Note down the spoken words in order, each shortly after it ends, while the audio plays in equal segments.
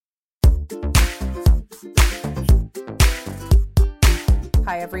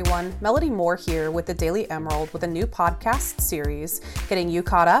Hi everyone, Melody Moore here with the Daily Emerald with a new podcast series, getting you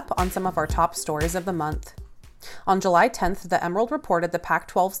caught up on some of our top stories of the month. On July 10th, the Emerald reported the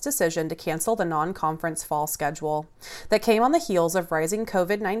Pac-12's decision to cancel the non-conference fall schedule that came on the heels of rising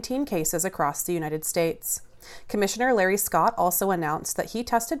COVID-19 cases across the United States. Commissioner Larry Scott also announced that he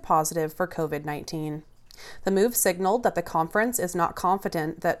tested positive for COVID-19. The move signaled that the conference is not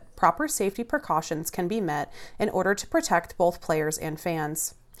confident that proper safety precautions can be met in order to protect both players and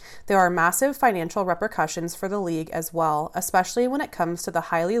fans. There are massive financial repercussions for the league as well, especially when it comes to the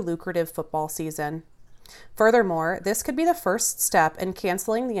highly lucrative football season. Furthermore, this could be the first step in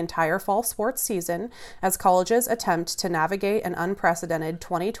canceling the entire fall sports season as colleges attempt to navigate an unprecedented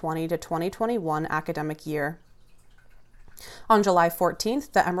 2020 to 2021 academic year. On July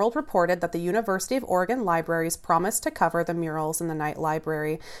 14th, the Emerald reported that the University of Oregon libraries promised to cover the murals in the night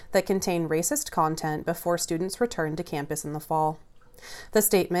library that contain racist content before students return to campus in the fall. The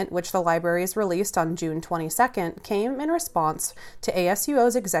statement, which the libraries released on June 22nd, came in response to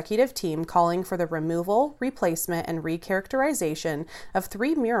ASUO's executive team calling for the removal, replacement, and recharacterization of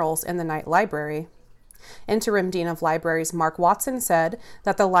 3 murals in the night library. Interim Dean of Libraries Mark Watson said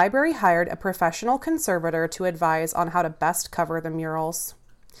that the library hired a professional conservator to advise on how to best cover the murals.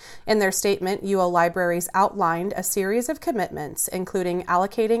 In their statement, UO Libraries outlined a series of commitments, including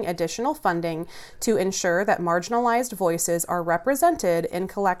allocating additional funding to ensure that marginalized voices are represented in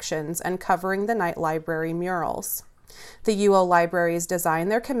collections and covering the night library murals. The UO Libraries designed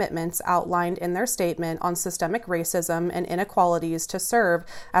their commitments outlined in their statement on systemic racism and inequalities to serve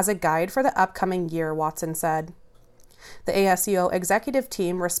as a guide for the upcoming year, Watson said. The ASUO executive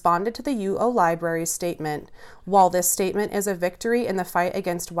team responded to the UO Libraries statement. While this statement is a victory in the fight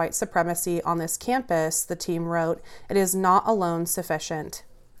against white supremacy on this campus, the team wrote, it is not alone sufficient.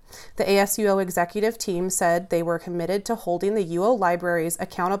 The ASUO executive team said they were committed to holding the UO Libraries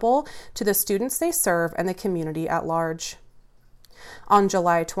accountable to the students they serve and the community at large. On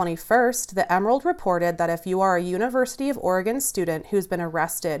July 21st, the Emerald reported that if you are a University of Oregon student who's been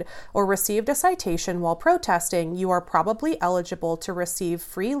arrested or received a citation while protesting, you are probably eligible to receive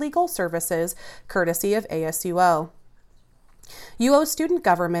free legal services courtesy of ASUO. UO Student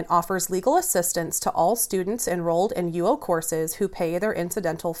Government offers legal assistance to all students enrolled in UO courses who pay their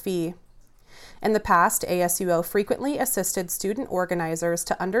incidental fee. In the past, ASUO frequently assisted student organizers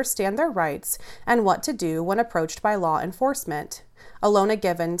to understand their rights and what to do when approached by law enforcement. Alona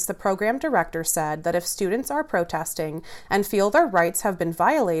Givens, the program director, said that if students are protesting and feel their rights have been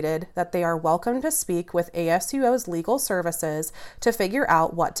violated, that they are welcome to speak with ASUO's legal services to figure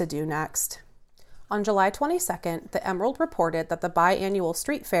out what to do next. On July 22nd, the Emerald reported that the biannual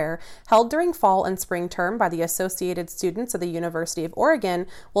street fair held during fall and spring term by the Associated Students of the University of Oregon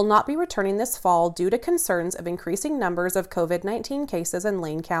will not be returning this fall due to concerns of increasing numbers of COVID-19 cases in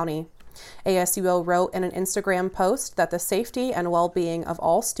Lane County. ASUO wrote in an Instagram post that the safety and well-being of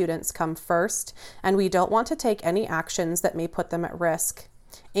all students come first, and we don't want to take any actions that may put them at risk,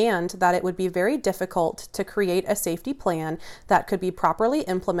 and that it would be very difficult to create a safety plan that could be properly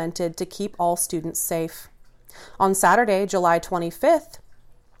implemented to keep all students safe. On Saturday, July 25th,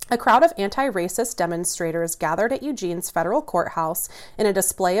 a crowd of anti-racist demonstrators gathered at Eugene's federal courthouse in a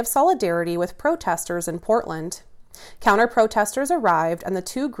display of solidarity with protesters in Portland. Counter-protesters arrived and the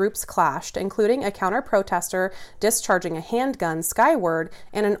two groups clashed, including a counter-protester discharging a handgun skyward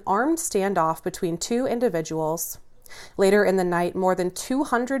and an armed standoff between 2 individuals. Later in the night, more than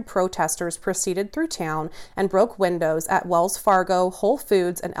 200 protesters proceeded through town and broke windows at Wells Fargo, Whole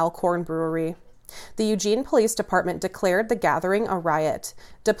Foods, and Elkhorn Brewery. The Eugene Police Department declared the gathering a riot,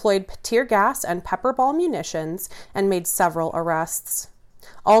 deployed tear gas and pepper ball munitions, and made several arrests.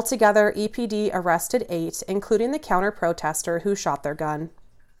 Altogether, EPD arrested 8, including the counter-protester who shot their gun.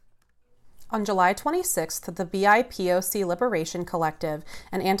 On July 26th, the BIPOC Liberation Collective,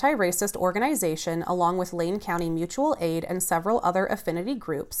 an anti-racist organization along with Lane County Mutual Aid and several other affinity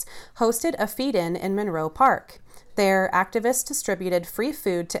groups, hosted a feed-in in Monroe Park. There, activists distributed free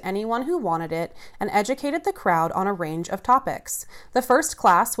food to anyone who wanted it and educated the crowd on a range of topics. The first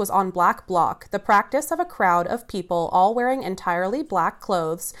class was on Black Bloc, the practice of a crowd of people all wearing entirely black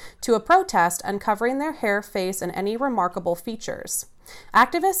clothes to a protest uncovering their hair, face, and any remarkable features.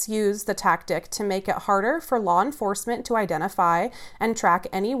 Activists used the tactic to make it harder for law enforcement to identify and track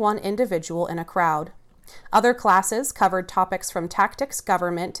any one individual in a crowd. Other classes covered topics from tactics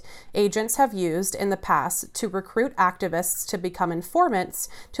government agents have used in the past to recruit activists to become informants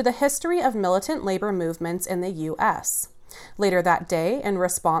to the history of militant labor movements in the U.S. Later that day, in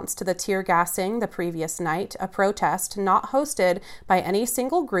response to the tear gassing the previous night, a protest not hosted by any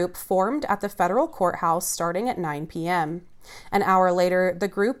single group formed at the federal courthouse starting at 9 p.m. An hour later, the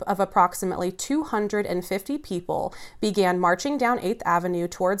group of approximately 250 people began marching down 8th Avenue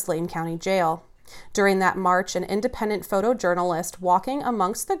towards Lane County Jail. During that march, an independent photojournalist walking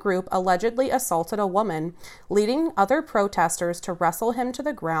amongst the group allegedly assaulted a woman, leading other protesters to wrestle him to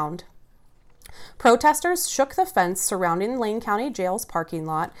the ground. Protesters shook the fence surrounding Lane County Jail's parking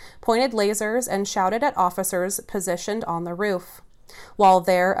lot, pointed lasers, and shouted at officers positioned on the roof. While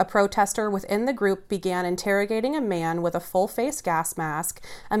there, a protester within the group began interrogating a man with a full-face gas mask,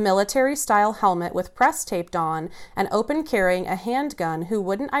 a military-style helmet with press taped on, and open-carrying a handgun who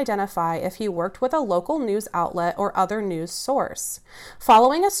wouldn't identify if he worked with a local news outlet or other news source.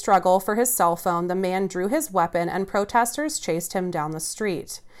 Following a struggle for his cell phone, the man drew his weapon and protesters chased him down the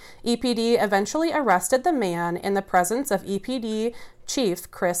street. EPD eventually arrested the man in the presence of EPD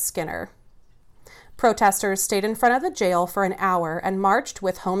Chief Chris Skinner. Protesters stayed in front of the jail for an hour and marched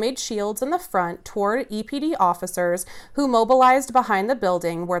with homemade shields in the front toward EPD officers who mobilized behind the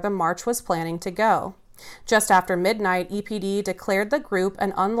building where the march was planning to go. Just after midnight, EPD declared the group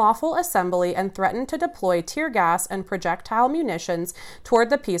an unlawful assembly and threatened to deploy tear gas and projectile munitions toward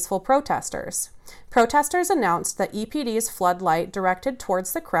the peaceful protesters. Protesters announced that EPD's floodlight directed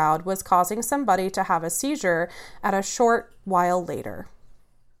towards the crowd was causing somebody to have a seizure at a short while later.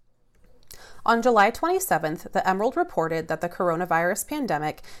 On July 27th, the Emerald reported that the coronavirus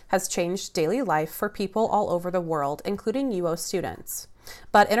pandemic has changed daily life for people all over the world, including UO students.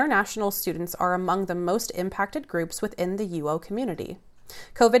 But international students are among the most impacted groups within the UO community.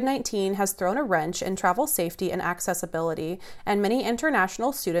 COVID-19 has thrown a wrench in travel safety and accessibility, and many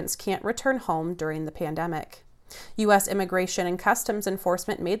international students can't return home during the pandemic. U.S. Immigration and Customs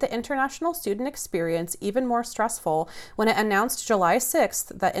Enforcement made the international student experience even more stressful when it announced July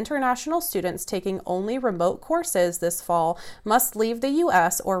 6th that international students taking only remote courses this fall must leave the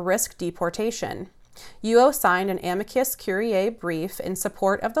U.S. or risk deportation. UO signed an amicus curiae brief in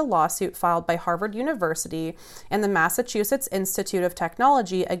support of the lawsuit filed by Harvard University and the Massachusetts Institute of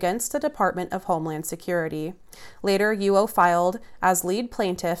Technology against the Department of Homeland Security. Later, UO filed as lead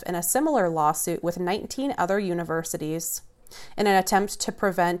plaintiff in a similar lawsuit with 19 other universities. In an attempt to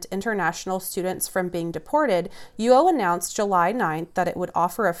prevent international students from being deported, UO announced July 9th that it would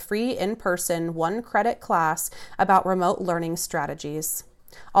offer a free in-person one-credit class about remote learning strategies.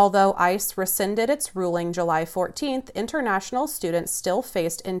 Although ICE rescinded its ruling July 14th, international students still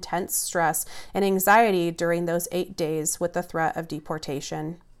faced intense stress and anxiety during those 8 days with the threat of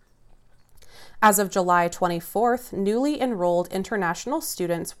deportation. As of July 24th, newly enrolled international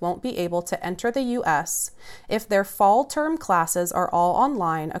students won't be able to enter the U.S. if their fall term classes are all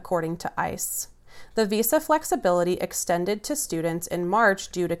online, according to ICE. The visa flexibility extended to students in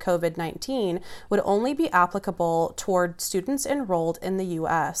March due to COVID-19 would only be applicable toward students enrolled in the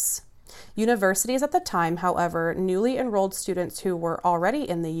U.S. Universities at the time, however, newly enrolled students who were already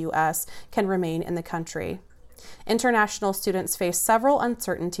in the U.S. can remain in the country. International students face several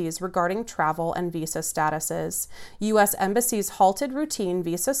uncertainties regarding travel and visa statuses. U.S. embassies halted routine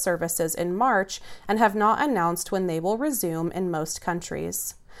visa services in March and have not announced when they will resume in most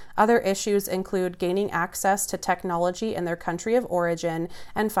countries. Other issues include gaining access to technology in their country of origin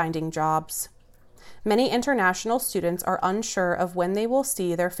and finding jobs. Many international students are unsure of when they will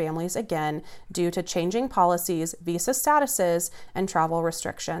see their families again due to changing policies, visa statuses, and travel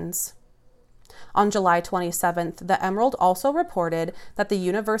restrictions. On July 27th, the Emerald also reported that the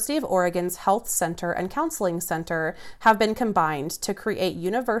University of Oregon's Health Center and Counseling Center have been combined to create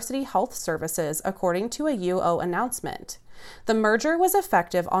University Health Services, according to a UO announcement. The merger was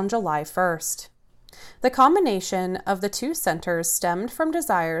effective on July 1st. The combination of the two centers stemmed from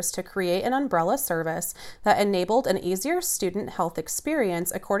desires to create an umbrella service that enabled an easier student health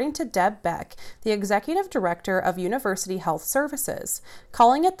experience, according to Deb Beck, the executive director of University Health Services.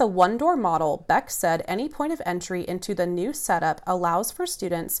 Calling it the one-door model, Beck said any point of entry into the new setup allows for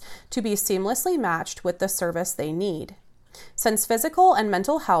students to be seamlessly matched with the service they need. Since physical and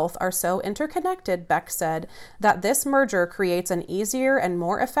mental health are so interconnected, Beck said, that this merger creates an easier and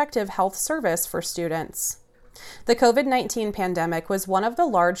more effective health service for students. The COVID-19 pandemic was one of the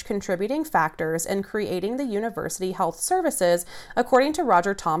large contributing factors in creating the University Health Services, according to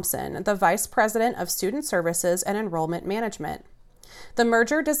Roger Thompson, the Vice President of Student Services and Enrollment Management. The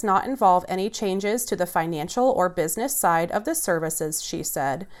merger does not involve any changes to the financial or business side of the services, she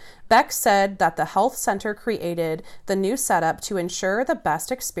said. Beck said that the health center created the new setup to ensure the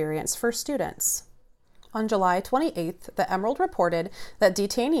best experience for students. On July 28th, the Emerald reported that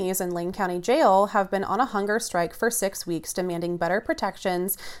detainees in Lane County Jail have been on a hunger strike for 6 weeks, demanding better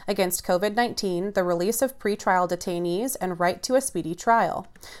protections against COVID-19, the release of pretrial detainees, and right to a speedy trial.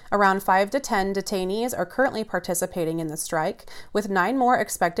 Around 5 to 10 detainees are currently participating in the strike, with 9 more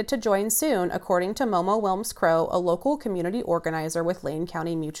expected to join soon, according to Momo Wilms-Crowe, a local community organizer with Lane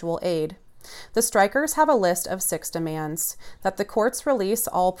County Mutual Aid. The strikers have a list of 6 demands: that the courts release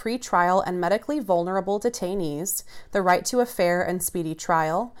all pre-trial and medically vulnerable detainees, the right to a fair and speedy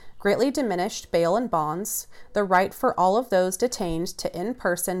trial, greatly diminished bail and bonds, the right for all of those detained to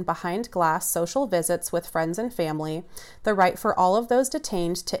in-person behind-glass social visits with friends and family, the right for all of those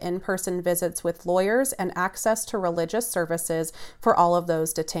detained to in-person visits with lawyers, and access to religious services for all of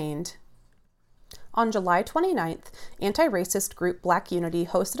those detained. On July 29th, anti-racist group Black Unity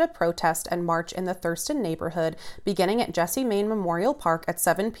hosted a protest and march in the Thurston neighborhood, beginning at Jesse Main Memorial Park at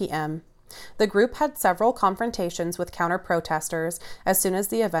 7 p.m. The group had several confrontations with counter-protesters as soon as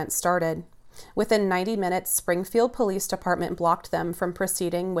the event started. Within 90 minutes, Springfield Police Department blocked them from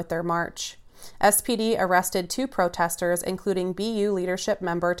proceeding with their march. SPD arrested 2 protesters, including BU leadership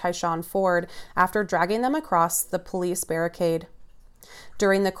member Tyshawn Ford, after dragging them across the police barricade.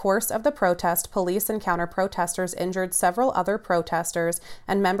 During the course of the protest, police and counter-protesters injured several other protesters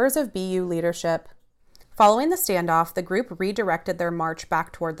and members of BU leadership. Following the standoff, the group redirected their march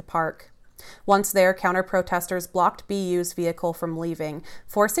back toward the park. Once there, counter-protesters blocked BU's vehicle from leaving,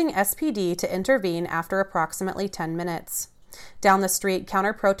 forcing SPD to intervene after approximately 10 minutes. Down the street,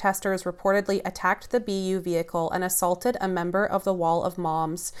 counter-protesters reportedly attacked the BU vehicle and assaulted a member of the Wall of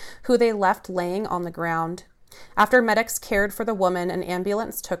Moms, who they left laying on the ground. After medics cared for the woman, an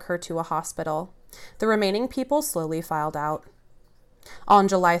ambulance took her to a hospital. The remaining people slowly filed out. On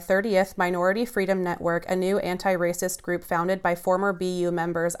July 30th, Minority Freedom Network, a new anti-racist group founded by former BU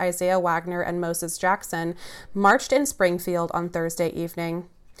members Isaiah Wagner and Moses Jackson, marched in Springfield on Thursday evening.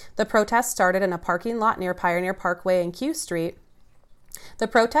 The protest started in a parking lot near Pioneer Parkway and Q Street. The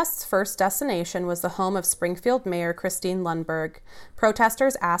protest's first destination was the home of Springfield Mayor Christine Lundberg.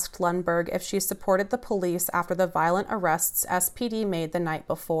 Protesters asked Lundberg if she supported the police after the violent arrests SPD made the night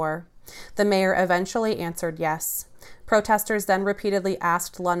before. The mayor eventually answered yes. Protesters then repeatedly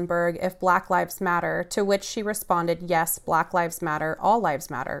asked Lundberg if Black Lives Matter, to which she responded, "Yes, Black Lives Matter, all lives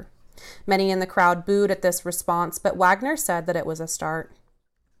matter." Many in the crowd booed at this response, but Wagner said that it was a start.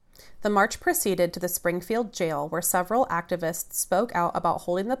 The march proceeded to the Springfield jail, where several activists spoke out about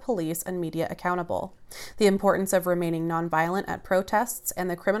holding the police and media accountable, the importance of remaining nonviolent at protests, and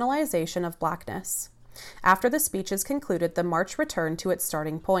the criminalization of Blackness. After the speeches concluded, the march returned to its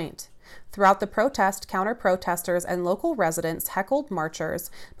starting point. Throughout the protest, counter-protesters and local residents heckled marchers,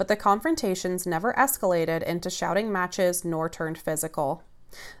 but the confrontations never escalated into shouting matches nor turned physical.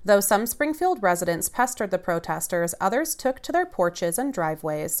 Though some Springfield residents pestered the protesters, others took to their porches and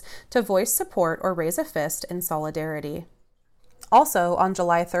driveways to voice support or raise a fist in solidarity. Also, on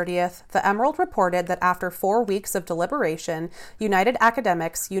July 30th, the Emerald reported that after 4 weeks of deliberation, United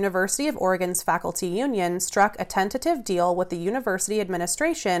Academics, University of Oregon's faculty union, struck a tentative deal with the university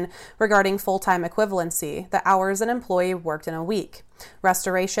administration regarding full-time equivalency, the hours an employee worked in a week,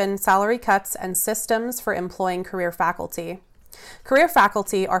 restoration, salary cuts, and systems for employing career faculty. Career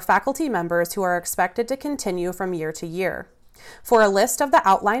faculty are faculty members who are expected to continue from year to year. For a list of the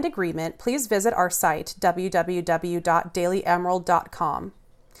outlined agreement, please visit our site, www.dailyemerald.com.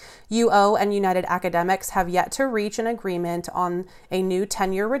 UO and United Academics have yet to reach an agreement on a new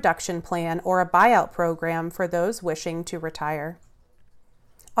tenure reduction plan or a buyout program for those wishing to retire.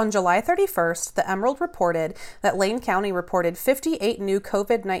 On July 31st, the Emerald reported that Lane County reported 58 new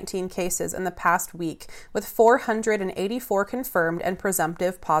COVID-19 cases in the past week, with 484 confirmed and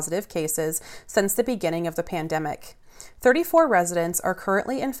presumptive positive cases since the beginning of the pandemic. 34 residents are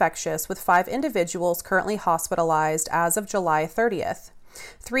currently infectious, with 5 individuals currently hospitalized as of July 30th.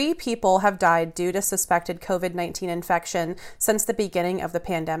 3 people have died due to suspected COVID-19 infection since the beginning of the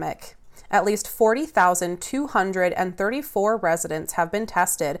pandemic. At least 40,234 residents have been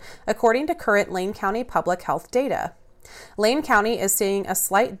tested, according to current Lane County public health data. Lane County is seeing a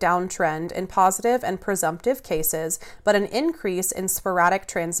slight downtrend in positive and presumptive cases, but an increase in sporadic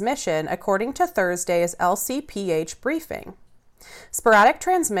transmission, according to Thursday's LCPH briefing. Sporadic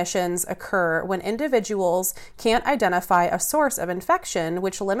transmissions occur when individuals can't identify a source of infection,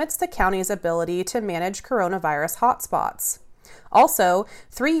 which limits the county's ability to manage coronavirus hotspots. Also,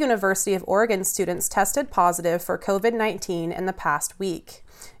 3 University of Oregon students tested positive for COVID-19 in the past week.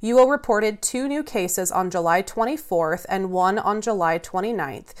 UO reported 2 new cases on July 24th and 1 on July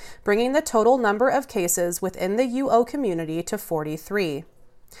 29th, bringing the total number of cases within the UO community to 43.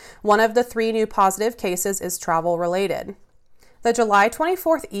 One of the 3 new positive cases is travel-related. The July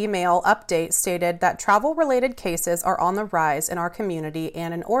 24th email update stated that travel-related cases are on the rise in our community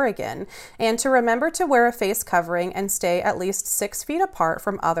and in Oregon, and to remember to wear a face covering and stay at least 6 feet apart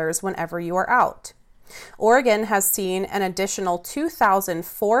from others whenever you are out. Oregon has seen an additional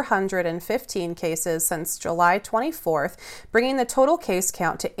 2,415 cases since July 24th, bringing the total case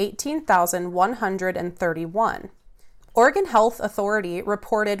count to 18,131. Oregon Health Authority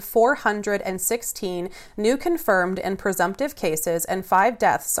reported 416 new confirmed and presumptive cases and 5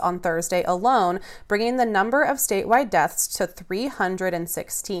 deaths on Thursday alone, bringing the number of statewide deaths to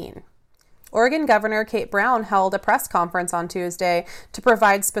 316. Oregon Governor Kate Brown held a press conference on Tuesday to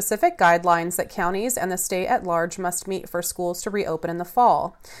provide specific guidelines that counties and the state at large must meet for schools to reopen in the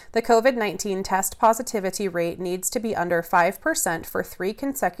fall. The COVID-19 test positivity rate needs to be under 5% for 3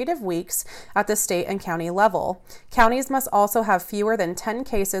 consecutive weeks at the state and county level. Counties must also have fewer than 10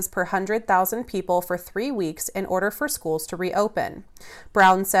 cases per 100,000 people for 3 weeks in order for schools to reopen.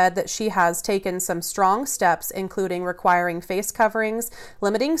 Brown said that she has taken some strong steps, including requiring face coverings,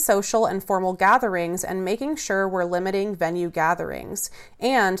 limiting social and formal gatherings, and making sure we're limiting venue gatherings,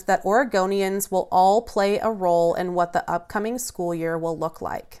 and that Oregonians will all play a role in what the upcoming school year will look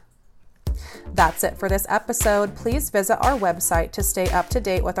like. That's it for this episode. Please visit our website to stay up to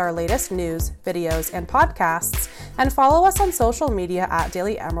date with our latest news, videos, and podcasts, and follow us on social media at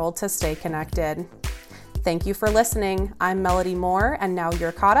Daily Emerald to stay connected. Thank you for listening. I'm Melody Moore, and now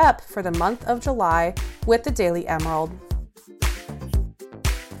you're caught up for the month of July with the Daily Emerald.